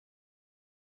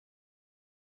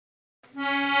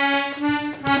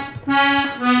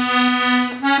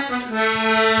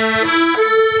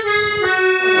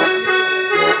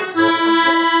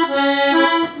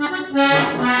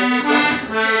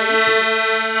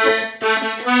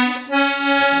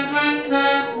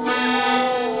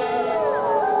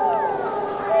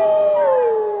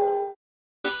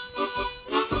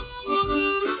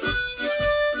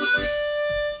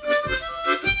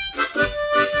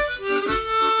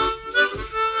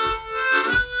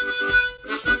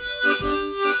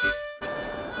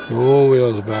Oh,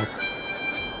 wheels are back.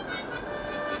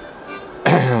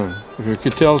 You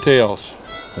could tell tales.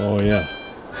 Oh yeah.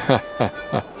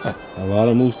 A lot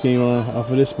of moose came off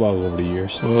of this bog over the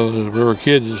years. Well, we were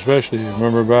kids especially. I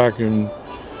remember back in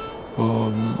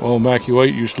old Mackie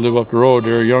White used to live up the road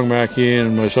there, young Mackie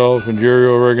and myself and Jerry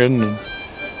O'Regan and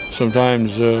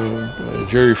sometimes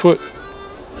Jerry Foote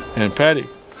and Patty.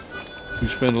 We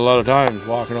spent a lot of time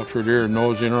walking up through there and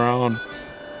nosing around.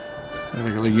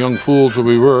 Like young fools that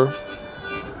we were,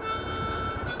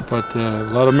 but a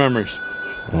lot of memories.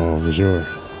 Oh, for sure.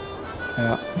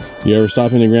 Yeah. You ever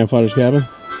stop in your grandfather's cabin?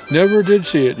 Never did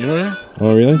see it, you know that?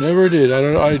 Oh, really? Never did.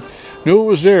 I knew it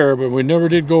was there, but we never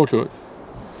did go to it.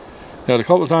 Now, a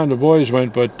couple of times the boys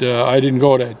went, but I didn't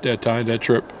go that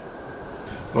trip.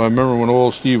 Well, I remember when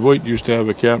old Steve White used to have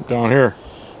a camp down here.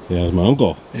 Yeah, it was my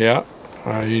uncle. Yeah,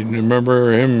 I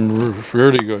remember him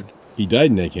really good. He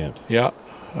died in that camp. Yeah,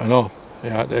 I know.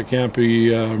 Yeah, that camp,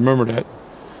 remember that.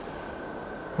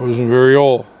 I wasn't very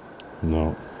old.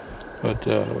 No. But,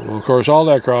 well, of course, all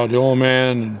that crowd, the old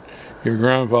man and your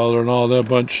grandfather and all that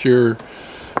bunch, you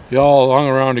all hung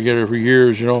around together for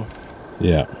years, you know.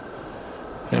 Yeah.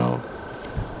 You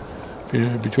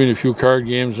know, between a few card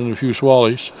games and a few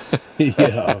swallies.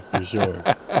 Yeah, for sure.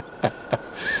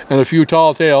 And a few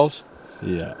tall tales.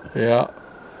 Yeah. Yeah.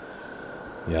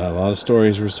 Yeah, a lot of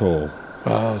stories were told.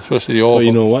 Especially the old. Well,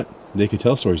 you know what? They could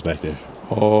tell stories back then.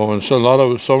 Oh, and so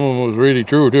some of them was really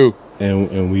true too.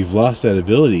 And we've lost that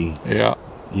ability. Yeah.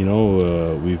 You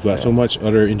know, we've got so much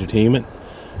other entertainment.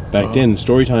 Back then,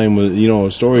 story time was, you know,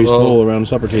 stories told around the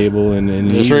supper table and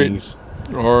in the evenings.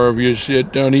 Right. Or if you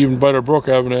sit down even by the brook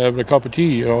having a cup of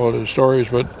tea, you know, the stories.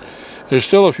 But there's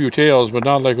still a few tales, but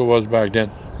not like it was back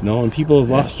then. No, and people have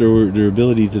lost their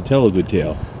ability to tell a good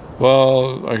tale.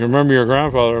 Well, I can remember your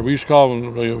grandfather. We used to call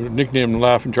him, nickname him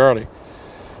Laughing Charlie.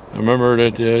 I remember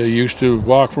that he used to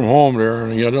walk from home there,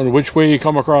 and I don't know which way he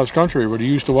come across country, but he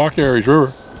used to walk the Irish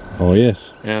River. Oh,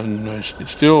 yes. And it's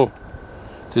still,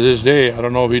 to this day, I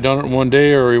don't know if he done it in one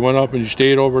day or he went up and he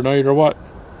stayed overnight or what.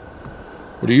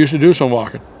 But he used to do some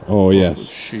walking. Oh,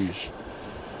 yes. Jeez.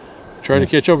 Try to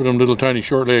catch up with them little tiny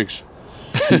short legs.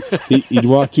 He'd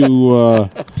walk to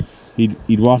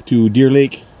he'd walk to Deer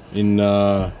Lake in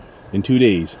 2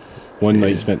 days. One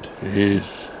night spent. Jeez.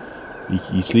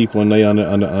 He'd sleep one night on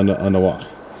the walk.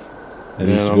 And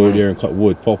he used to go there and cut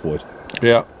wood, pulpwood.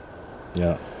 Yeah.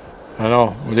 Yeah. I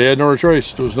know. But they had no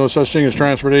choice. There was no such thing as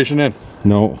transportation then.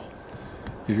 No.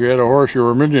 If you had a horse, you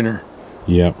were a millionaire.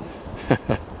 Yeah.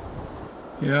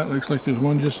 Yeah, it looks like there's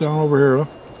one just down over here,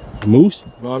 huh? Moose?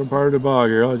 Bottom part of the bog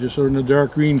here, just in the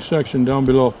dark green section down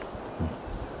below.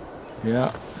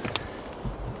 Yeah.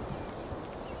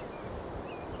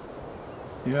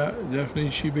 Yeah,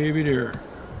 definitely she baby there.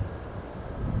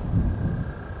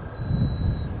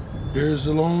 There's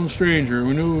the lone stranger.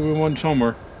 We knew we went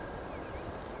somewhere.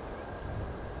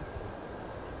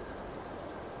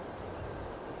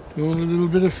 Doing a little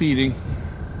bit of feeding.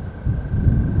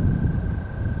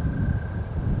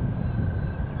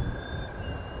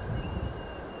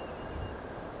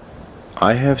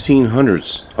 I have seen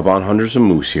hundreds upon hundreds of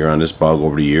moose here on this bog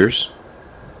over the years.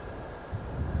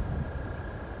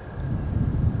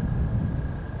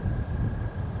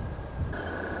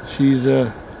 She's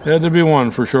had to be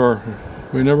one for sure.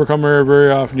 We never come here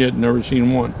very often yet, never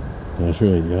seen one. That's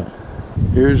right, yeah.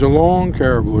 Here's a lone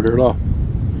caribou there, look.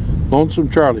 Lonesome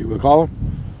Charlie, we'll call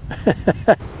him.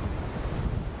 I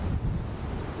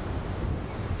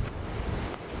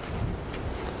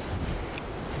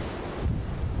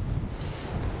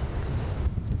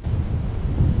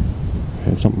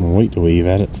had something white to wave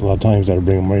at it. A lot of times that'll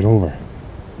bring them right over.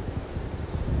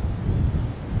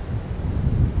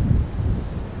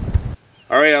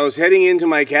 Alright, I was heading into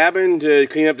my cabin to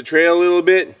clean up the trail a little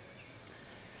bit,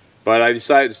 but I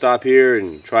decided to stop here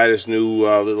and try this new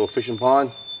little fishing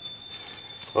pond.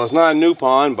 Well, it's not a new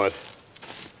pond, but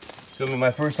it's going to be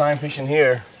my first time fishing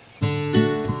here.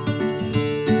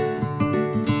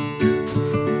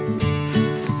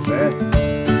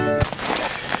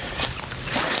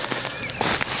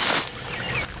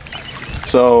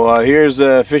 So here's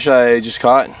the fish I just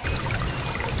caught.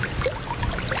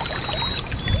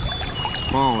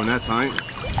 following that time.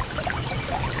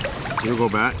 We'll go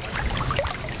back.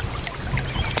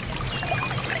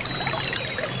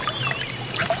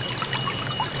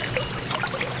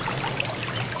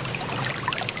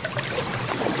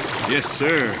 Yes,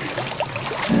 sir.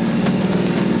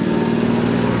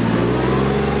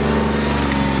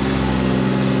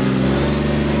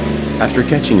 After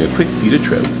catching a quick feed of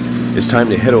trout, it's time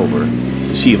to head over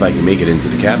to see if I can make it into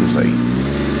the cabin site.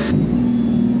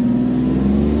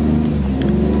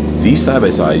 These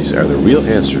side-by-sides are the real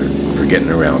answer for getting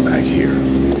around back here.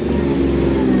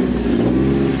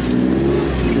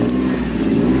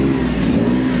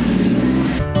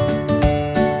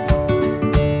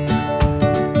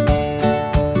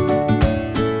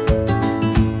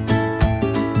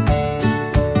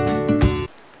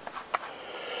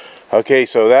 Okay,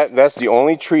 so that's the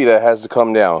only tree that has to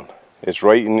come down. It's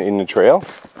right in the trail.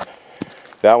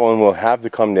 That one will have to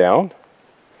come down.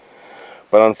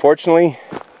 But unfortunately,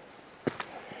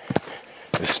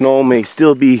 the snow may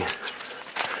still be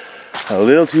a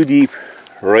little too deep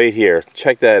right here.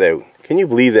 Check that out. Can you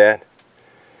believe that?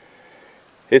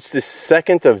 It's the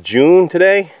 2nd of June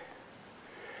today,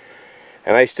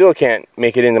 and I still can't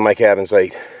make it into my cabin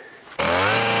site.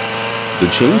 The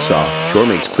chainsaw sure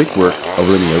makes quick work of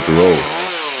limbing out the road.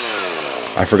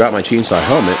 I forgot my chainsaw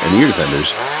helmet and ear defenders,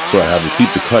 so I have to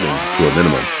keep the cutting to a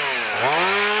minimum.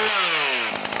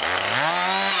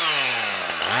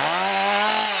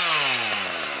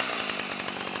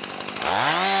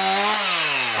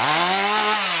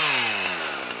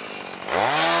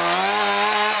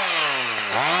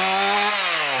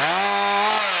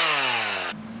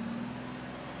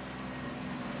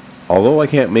 Although I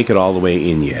can't make it all the way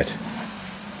in yet,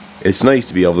 it's nice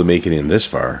to be able to make it in this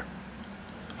far.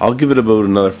 I'll give it about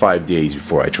another 5 days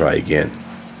before I try again.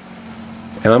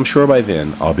 And I'm sure by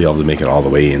then I'll be able to make it all the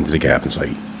way into the cabin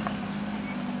site.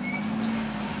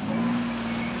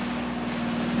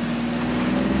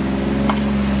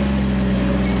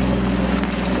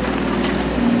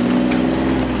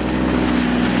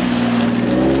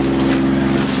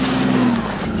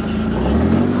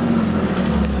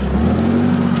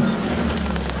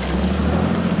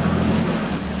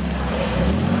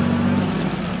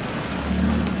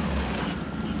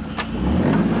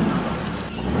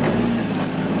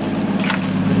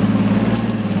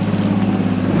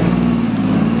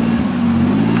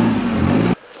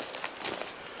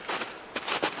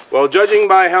 Well, judging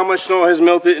by how much snow has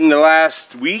melted in the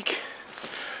last week,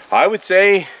 I would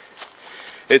say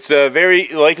it's a very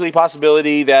likely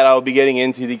possibility that I'll be getting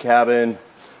into the cabin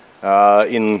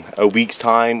in a week's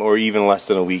time, or even less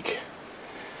than a week.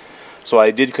 So I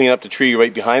did clean up the tree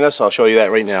right behind us. I'll show you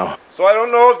that right now. So I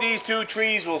don't know if these two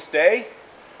trees will stay.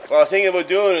 What I was thinking about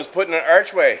doing is putting an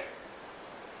archway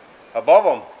above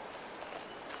them.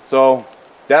 So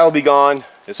that'll be gone.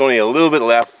 There's only a little bit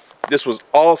left. This was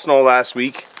all snow last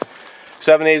week.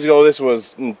 7 days ago, this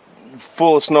was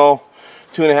full of snow,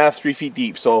 2.5, 3 feet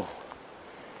deep. So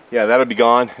yeah, that'll be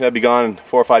gone. That'll be gone in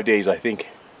 4 or 5 days, I think.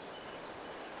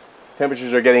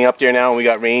 Temperatures are getting up there now, and we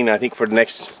got rain, I think, for the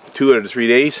next 2 or 3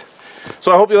 days.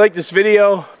 So I hope you liked this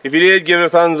video. If you did, give it a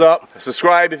thumbs up.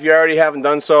 Subscribe if you already haven't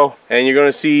done so. And you're going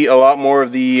to see a lot more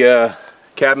of the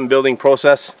cabin building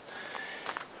process.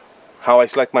 How I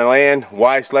select my land,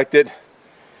 why I select it.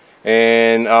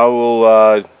 And I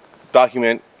will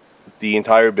document the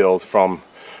entire build from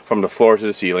the floor to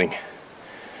the ceiling,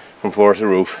 from floor to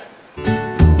roof.